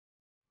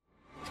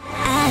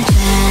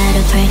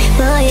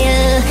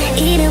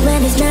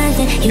there's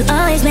nothing, you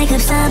always make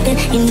up something.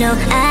 You know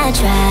I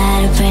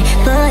try to pray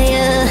for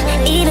you.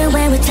 Even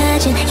when we're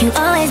touching, you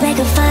always make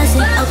a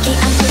fussing. Okay,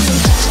 I'm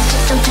pushing,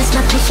 don't test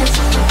my patience,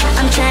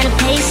 I'm trying to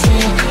pace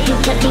it. You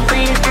kept me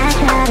waiting, I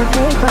try to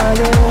pray for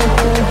you.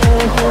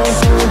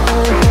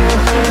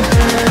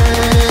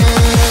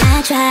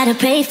 I try to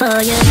pray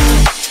for you.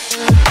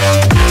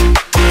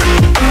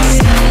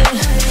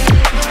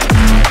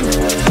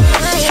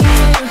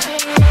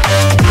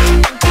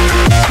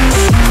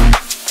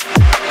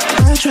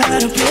 I try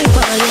to pray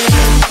for you.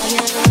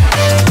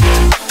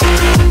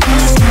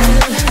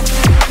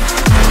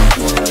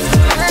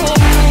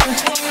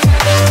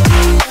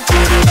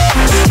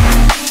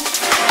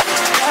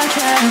 I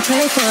try to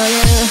pray for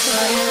you,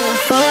 for you,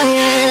 for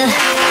you.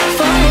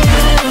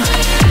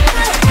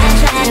 I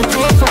try to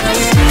pray for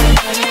you,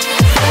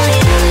 for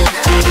you.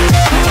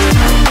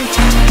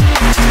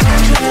 I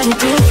try to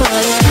pray for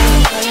you,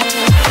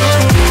 for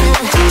you.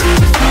 I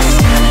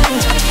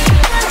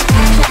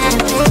try to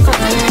pray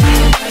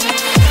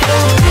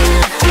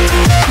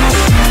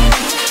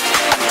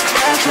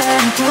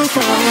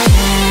for you.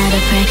 I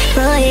pray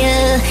for you.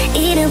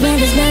 Even when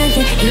there's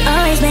nothing, you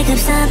always make up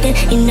something.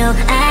 You know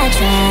I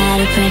try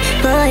to pray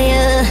for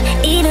you.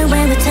 Even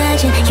when we're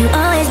touching, you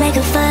always make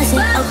a fuss.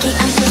 Okay,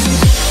 I'm pushing,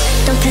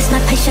 don't test my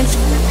patience,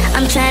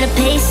 I'm trying to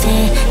pace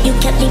it. You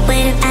kept me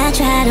waiting, I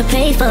try to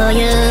pray for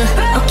you.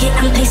 Okay,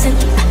 I'm pacing,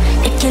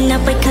 it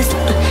cannot wait cause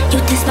you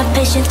test my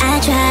patience. I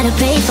try to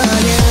pray for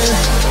you,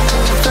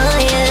 for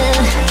you,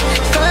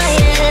 for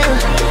you.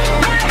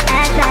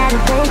 I try to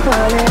pray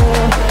for you.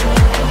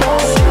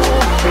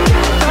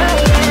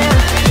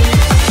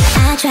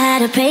 I try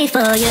to pray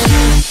for you.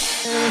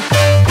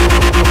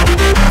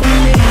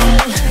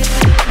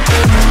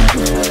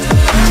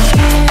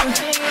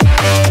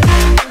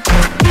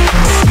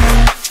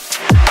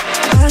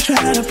 I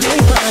try to pray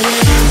for you.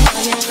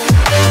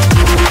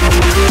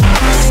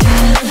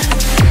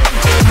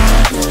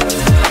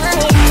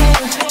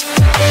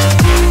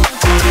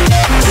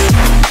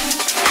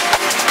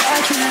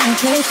 I try to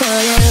pray for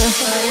you,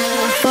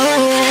 for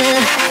you,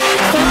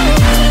 for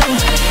you.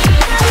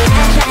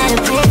 I try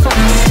to pray for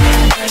you.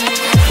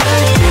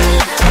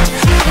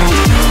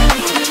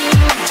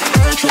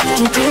 I try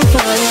to pray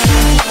for you. I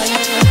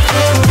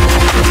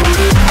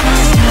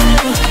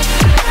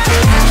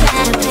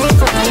try to pray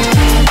for you.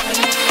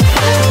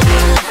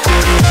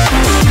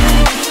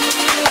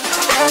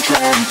 I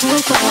try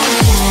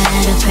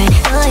to pray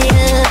for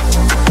you.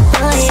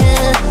 For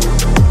you,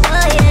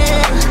 for you.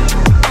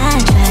 I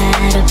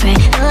try to pray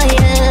for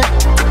you,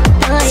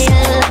 for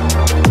you,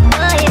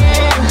 for you.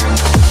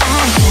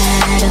 I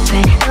try to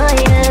pray for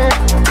you,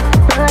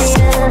 for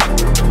you,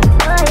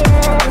 for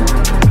you.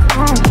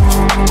 I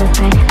try to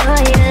pray for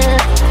you,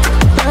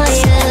 for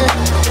you.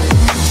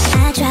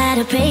 I try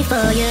to pray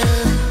for you.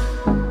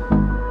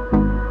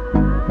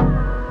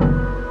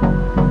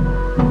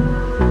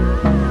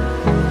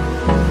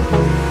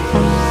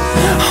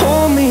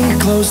 Hold me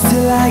close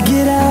till I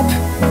get up.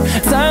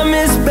 Time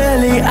is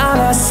barely on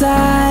our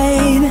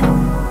side.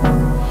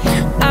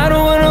 I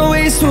don't wanna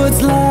waste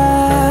what's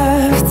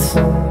left.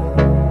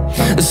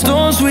 The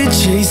storms we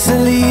chase are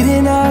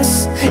leading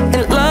us,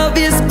 and love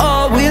is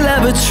all we'll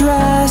ever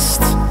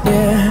trust.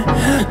 Yeah,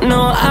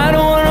 no, I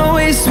don't wanna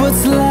waste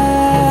what's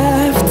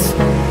left.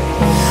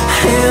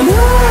 And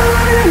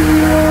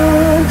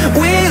on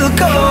we'll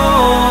go,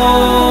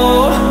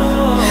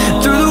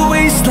 through the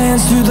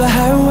wastelands, through the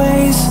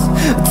highways,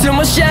 till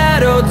my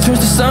shadow turns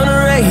to sun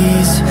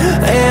rays.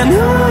 And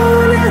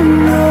on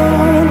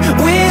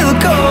we'll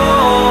go,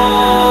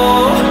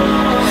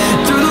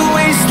 through the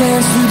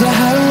wastelands, through the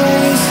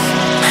highways,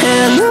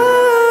 and on.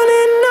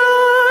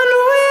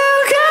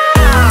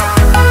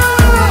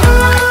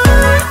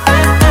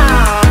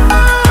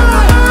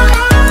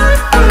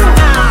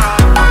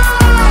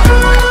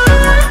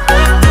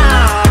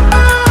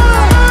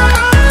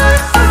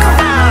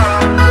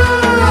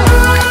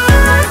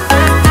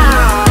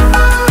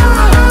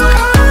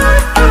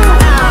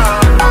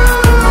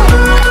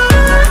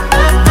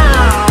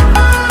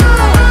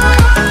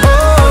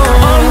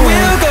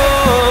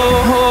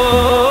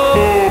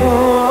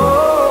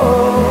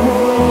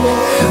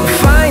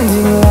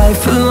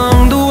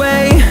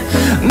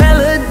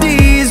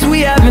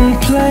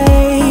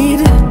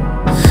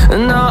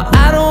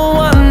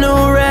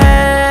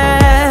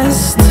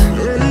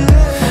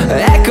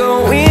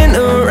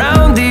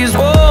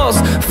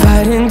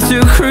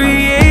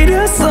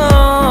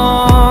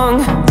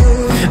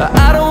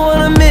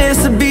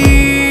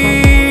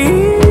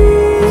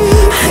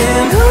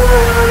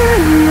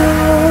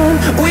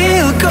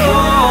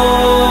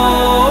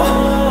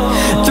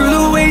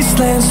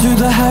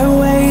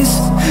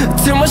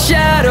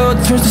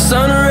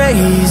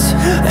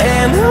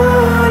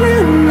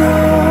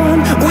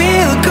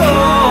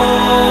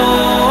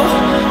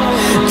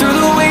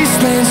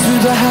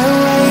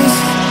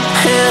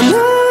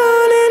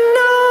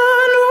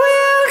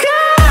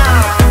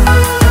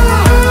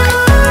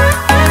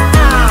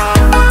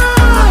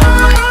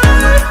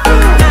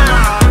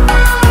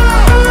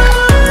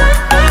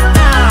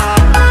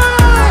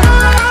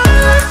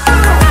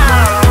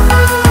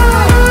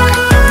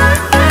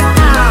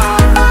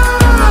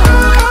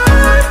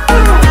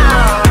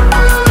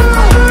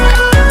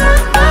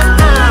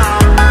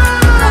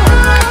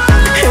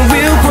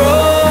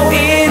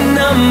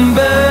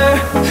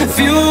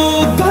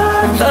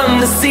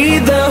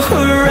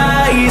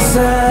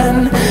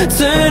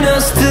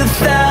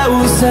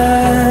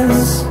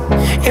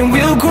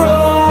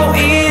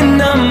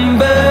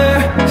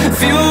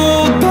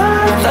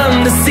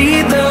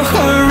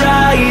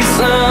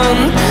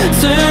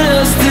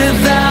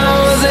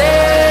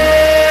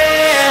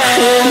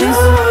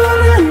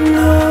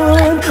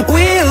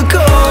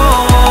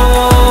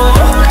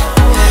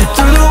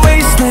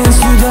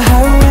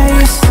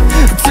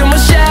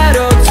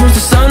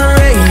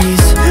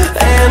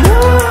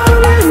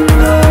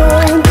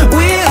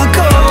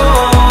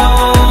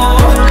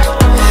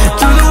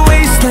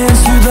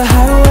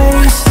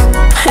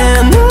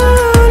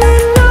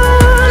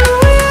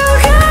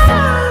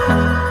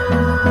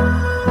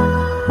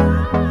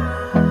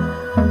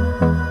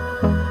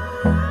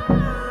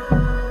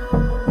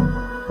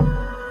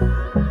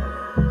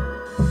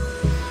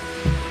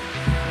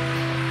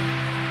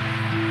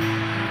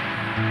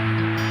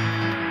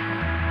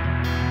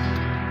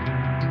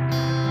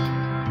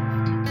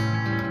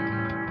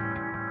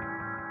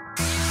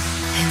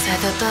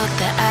 the book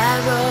that I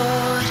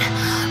wrote,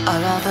 or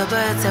all the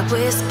words that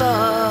we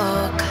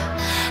spoke,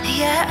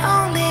 yet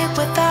only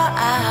with our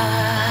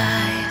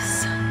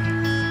eyes.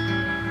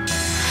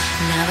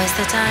 Now is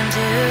the time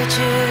to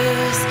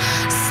choose.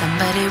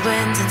 Somebody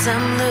wins and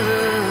some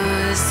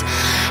lose.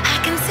 I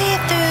can see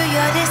through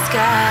your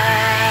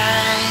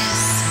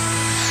disguise.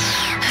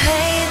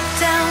 Lay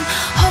down,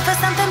 hope for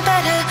something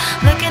better.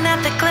 Looking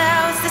at the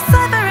clouds, the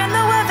cyber and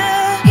the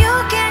weather. You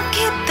can't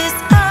keep this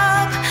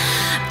up.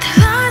 The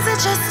lies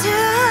are just too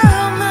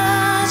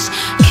much.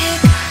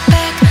 Kick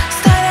back,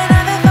 start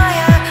another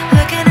fire.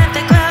 Looking at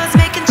the clouds,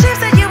 making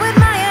shapes that you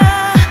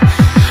admire.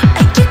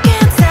 And you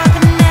can't stop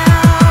it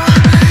now,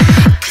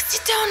 'cause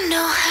you don't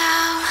know how.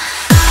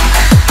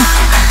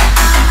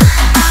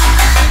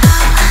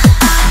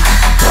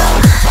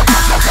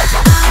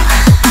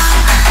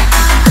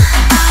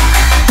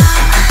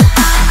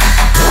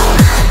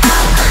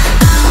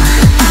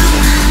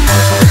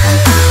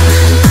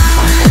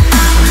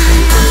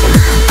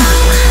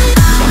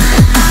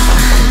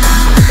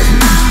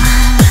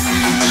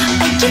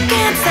 You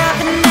can't stop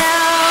it now.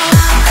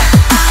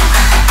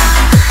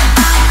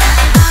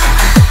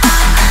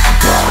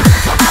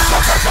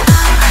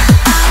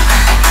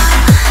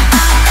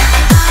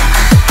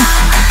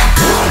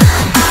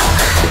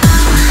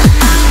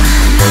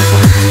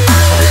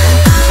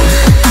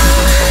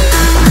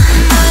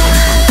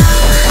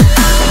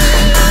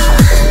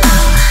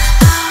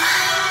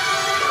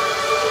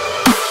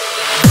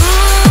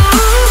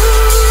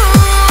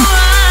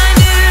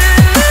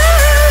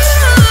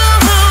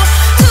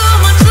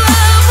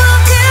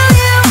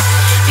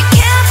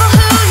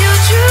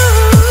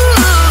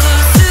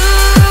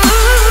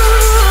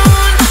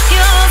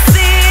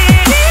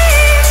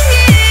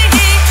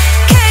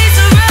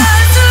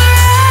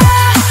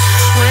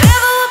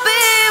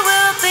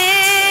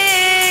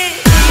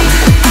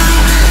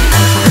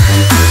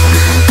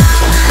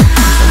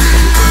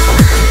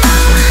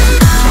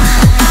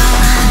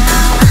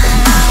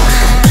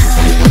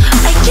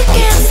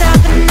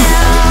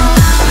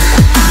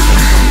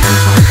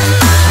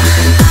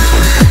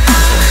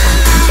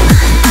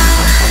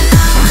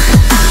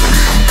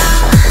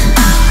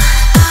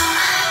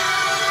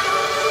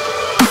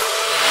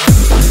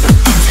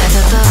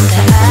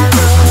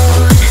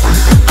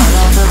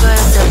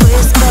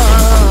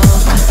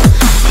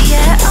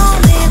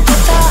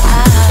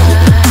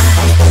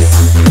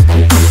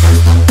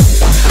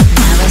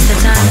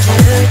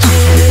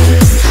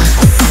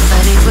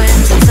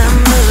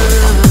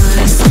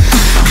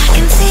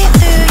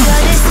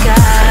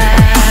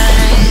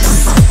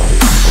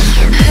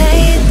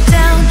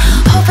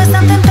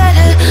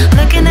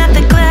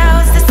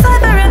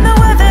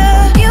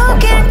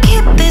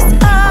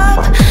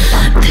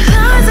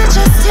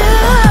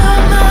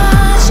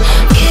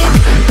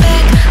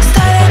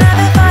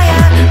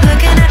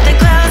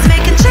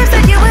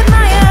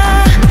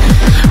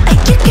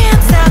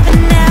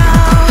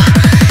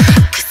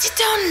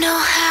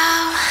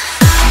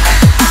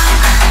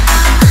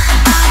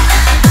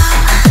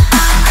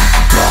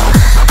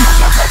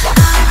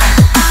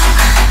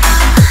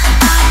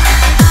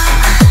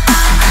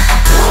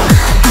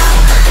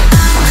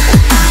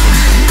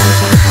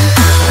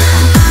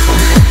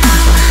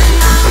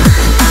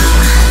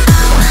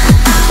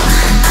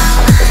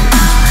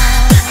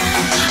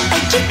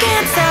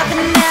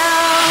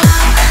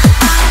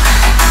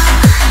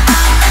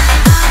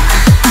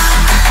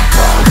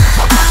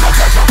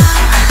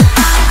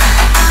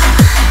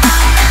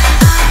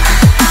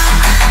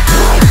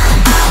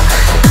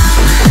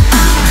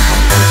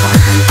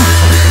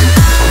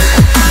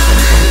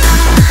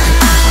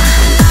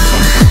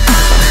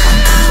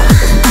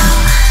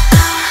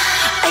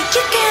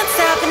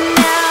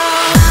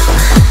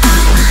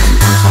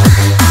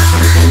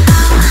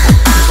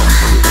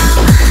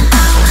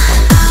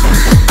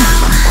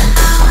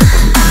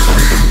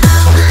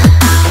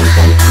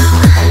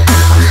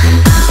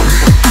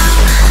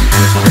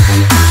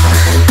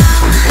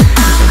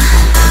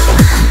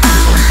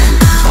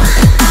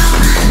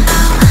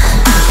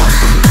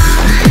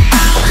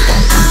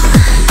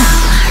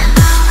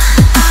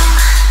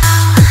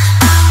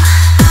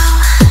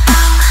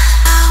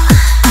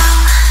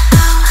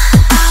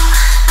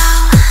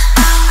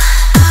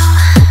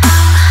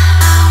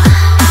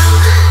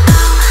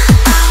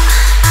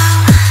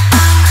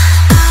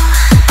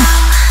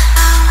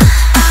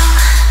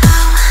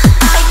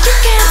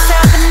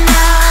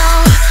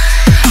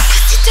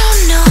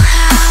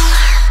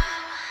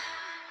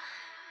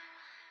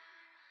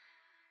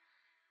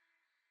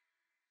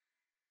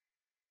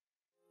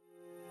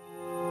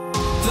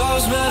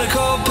 Those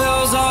medical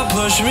pills all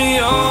push me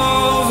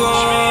over.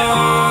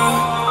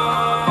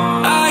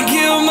 I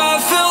give my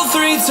fill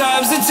 3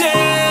 times a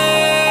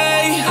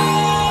day.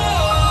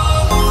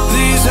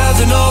 These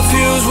ethanol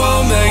fumes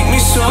won't make me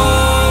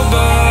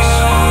sober.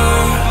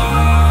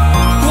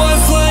 One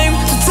flame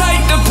to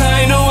take the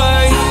pain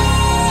away.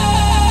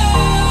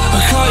 I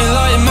caught you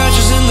lighting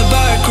matches in the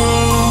back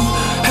room.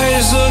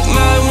 Haters look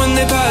mad when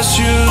they pass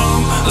you.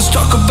 Let's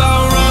talk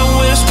about around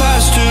when it's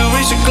past due.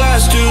 Reach a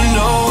glass, dude,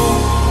 no.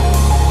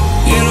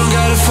 You don't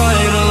gotta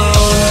fight alone.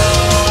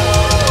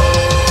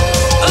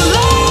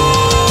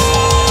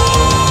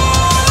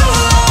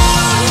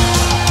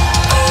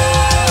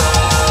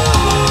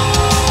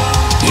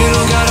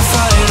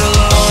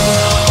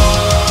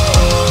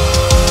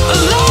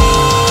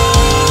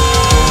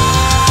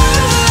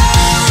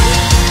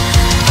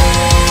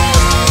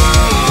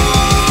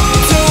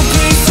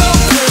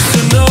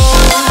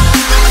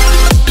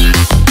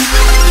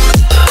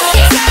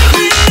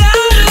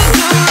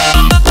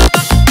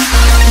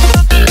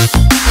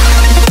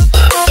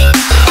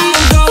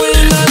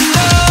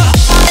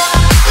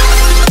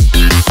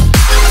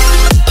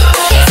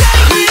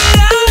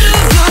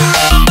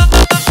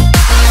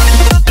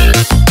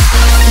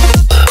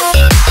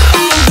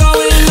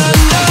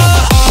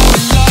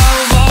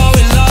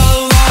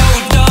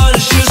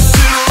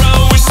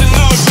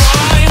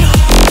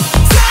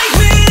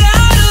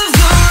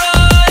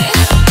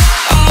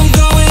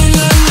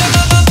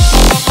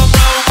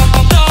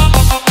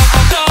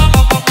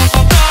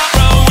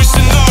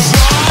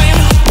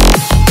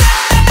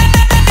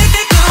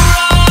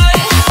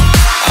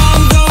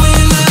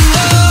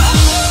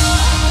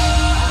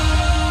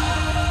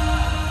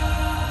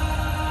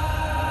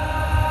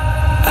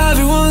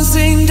 Everyone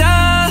sing down.